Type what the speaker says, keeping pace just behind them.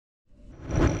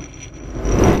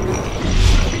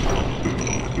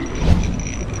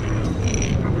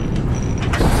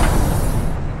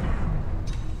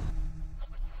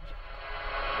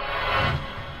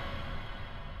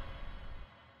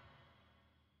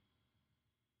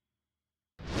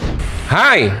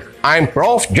Hi, I'm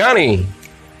Prof. Johnny.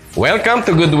 Welcome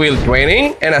to Goodwill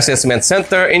Training and Assessment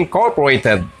Center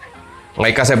Incorporated.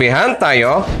 May kasabihan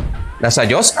tayo na sa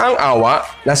Diyos ang awa,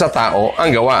 na sa tao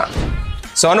ang gawa.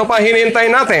 So ano pa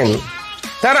hinihintay natin?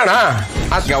 Tara na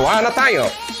at gawa na tayo!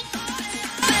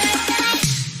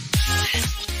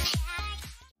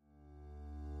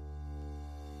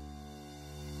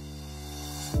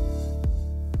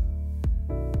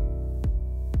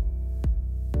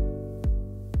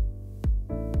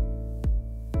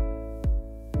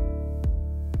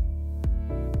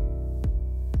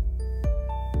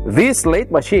 This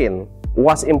lathe machine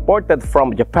was imported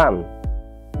from Japan.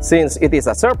 Since it is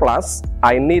a surplus,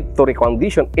 I need to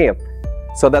recondition it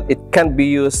so that it can be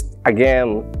used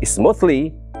again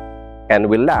smoothly and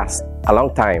will last a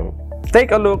long time.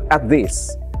 Take a look at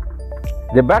this.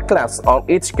 The backlash on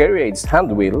each carriage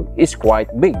handwheel is quite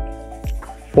big.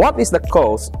 What is the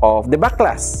cause of the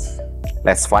backlash?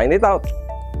 Let's find it out.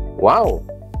 Wow!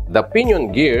 The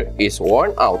pinion gear is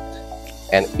worn out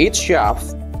and each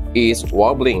shaft is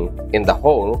wobbling in the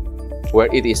hole where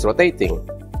it is rotating.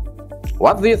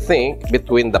 What do you think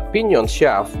between the pinion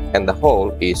shaft and the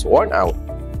hole is worn out?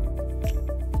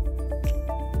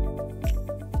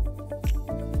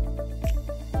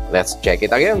 Let's check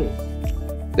it again.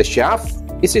 The shaft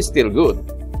is still good,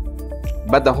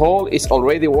 but the hole is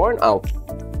already worn out,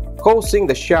 causing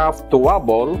the shaft to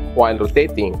wobble while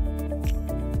rotating.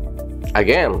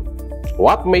 Again,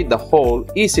 what made the hole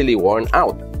easily worn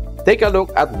out? Take a look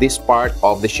at this part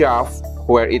of the shaft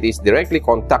where it is directly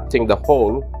contacting the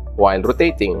hole while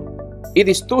rotating. It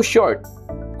is too short,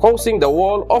 causing the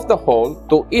wall of the hole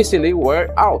to easily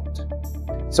wear out.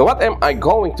 So what am I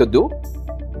going to do?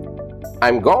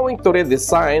 I'm going to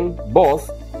redesign both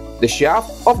the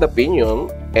shaft of the pinion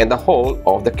and the hole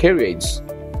of the carriage.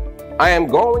 I am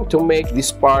going to make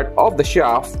this part of the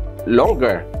shaft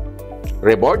longer,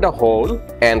 rebore the hole,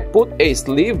 and put a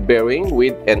sleeve bearing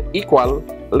with an equal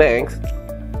length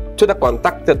to the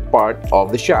contacted part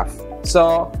of the shaft.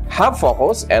 So, have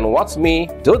focus and watch me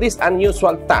do this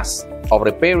unusual task of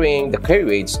repairing the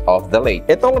carriage of the lathe.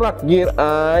 Itong rack gear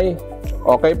ay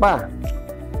okay pa.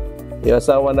 Yung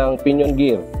asawa ng pinion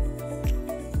gear.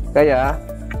 Kaya,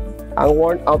 ang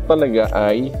worn out talaga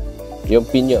ay yung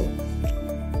pinion.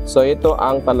 So, ito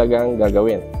ang talagang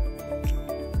gagawin.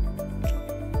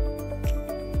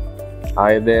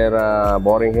 Either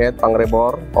boring head pang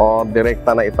rebore or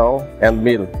direkta na ito end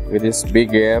mill which is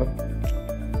bigger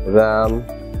than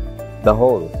the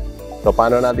hole. So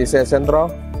paano natin sesentro?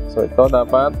 So ito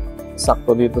dapat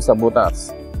sakto dito sa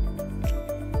butas.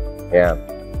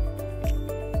 Yan.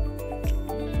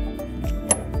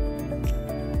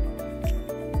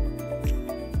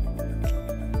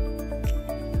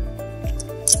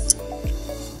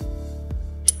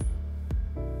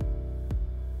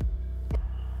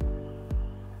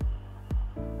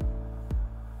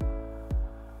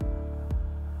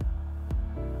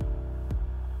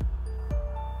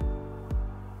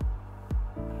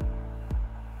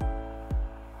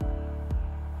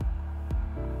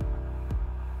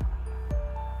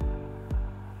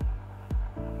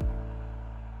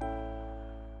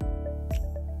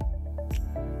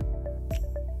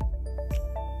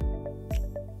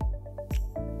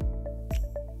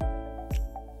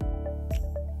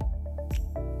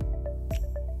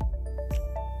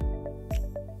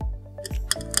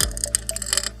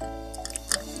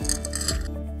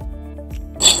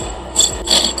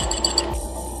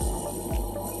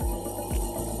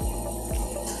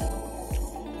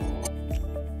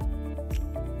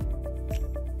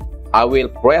 I will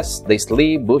press the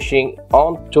sleeve bushing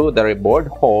onto the rebored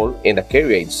hole in the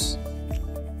carriage.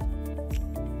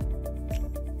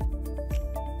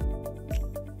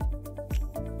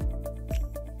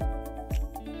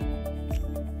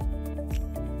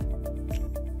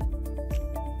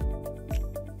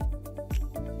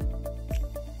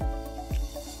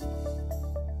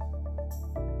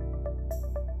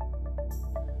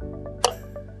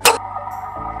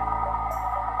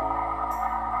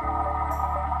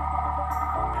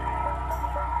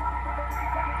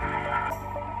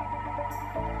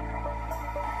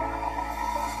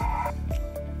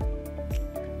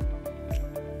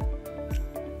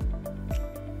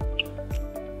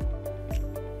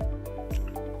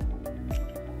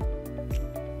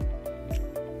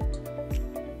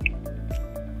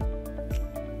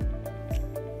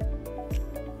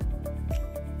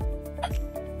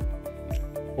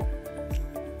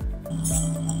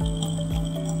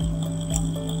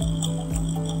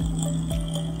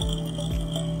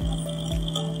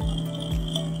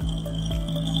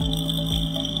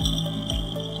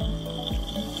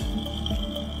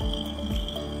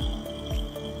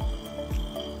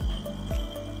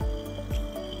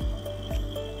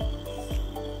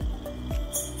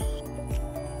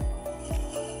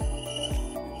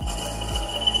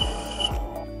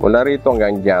 Mula rito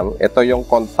hanggang dyan, ito yung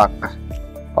contact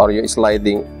or yung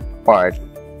sliding part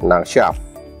ng shaft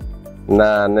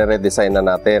na niredesign na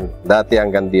natin. Dati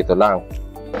hanggang dito lang.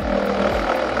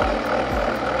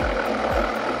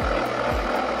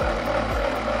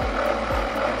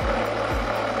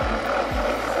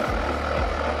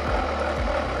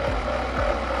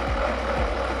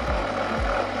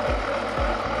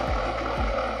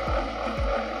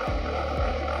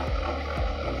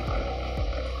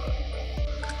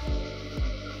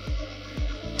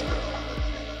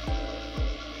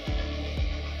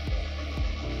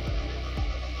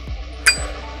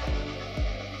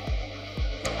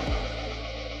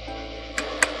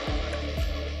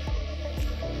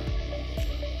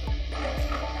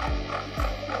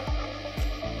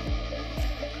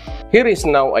 Here is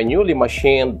now a newly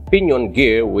machined pinion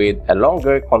gear with a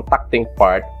longer contacting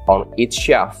part on each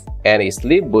shaft and a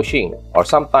sleeve bushing, or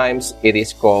sometimes it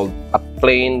is called a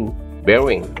plain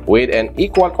bearing, with an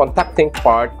equal contacting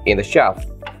part in the shaft.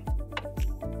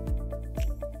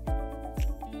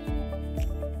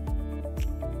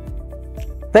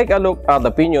 Take a look at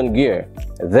the pinion gear.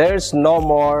 There's no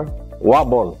more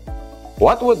wobble.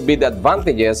 What would be the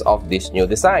advantages of this new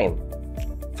design?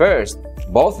 First,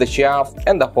 both the shaft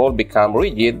and the hole become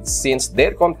rigid since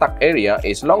their contact area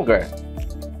is longer.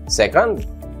 Second,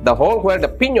 the hole where the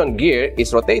pinion gear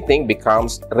is rotating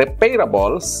becomes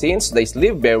repairable since the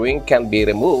sleeve bearing can be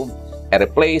removed and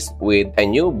replaced with a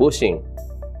new bushing.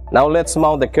 Now let's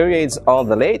mount the carriage on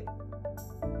the lathe.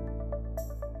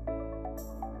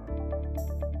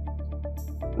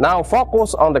 Now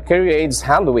focus on the carriage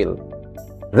hand wheel.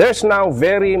 There's now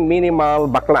very minimal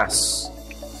backlash.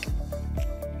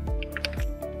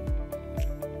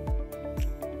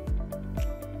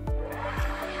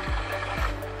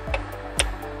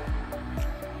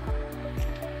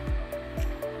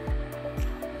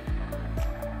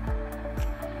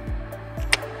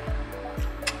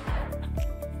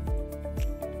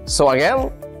 So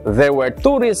again, there were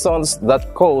two reasons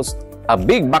that caused a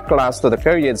big backlash to the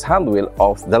carriage handwheel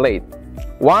of the lathe.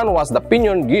 One was the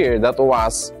pinion gear that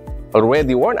was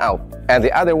already worn out, and the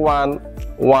other one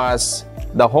was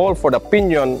the hole for the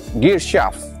pinion gear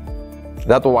shaft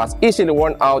that was easily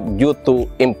worn out due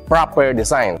to improper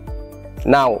design.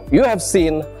 Now, you have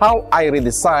seen how I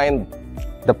redesigned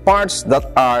the parts that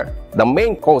are the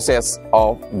main causes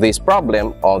of this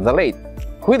problem on the lathe,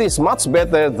 which is much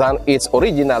better than its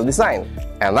original design.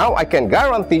 And now I can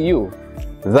guarantee you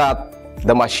that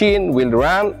the machine will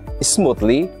run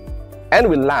smoothly and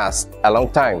will last a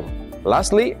long time.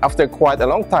 Lastly, after quite a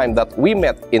long time that we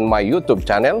met in my YouTube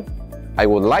channel, I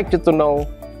would like you to know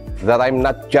that I'm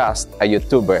not just a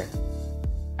YouTuber.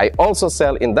 I also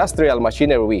sell industrial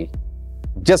machinery,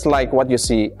 just like what you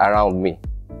see around me.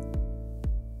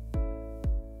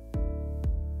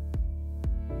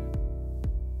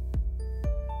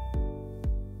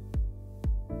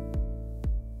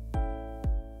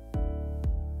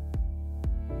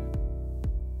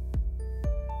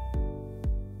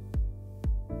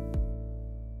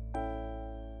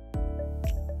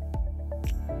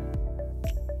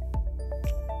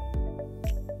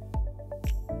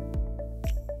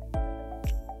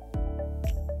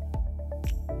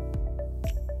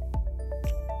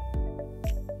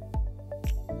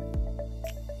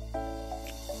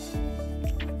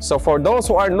 So for those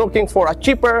who are looking for a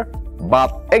cheaper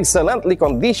but excellently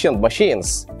conditioned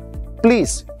machines,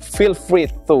 please feel free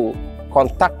to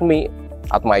contact me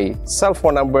at my cell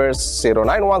phone numbers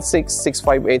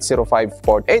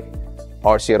 0916-658-0548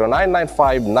 or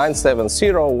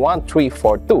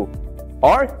 0995-970-1342,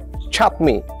 or chat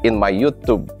me in my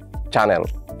YouTube channel.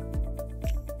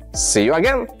 See you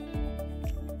again.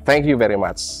 Thank you very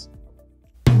much.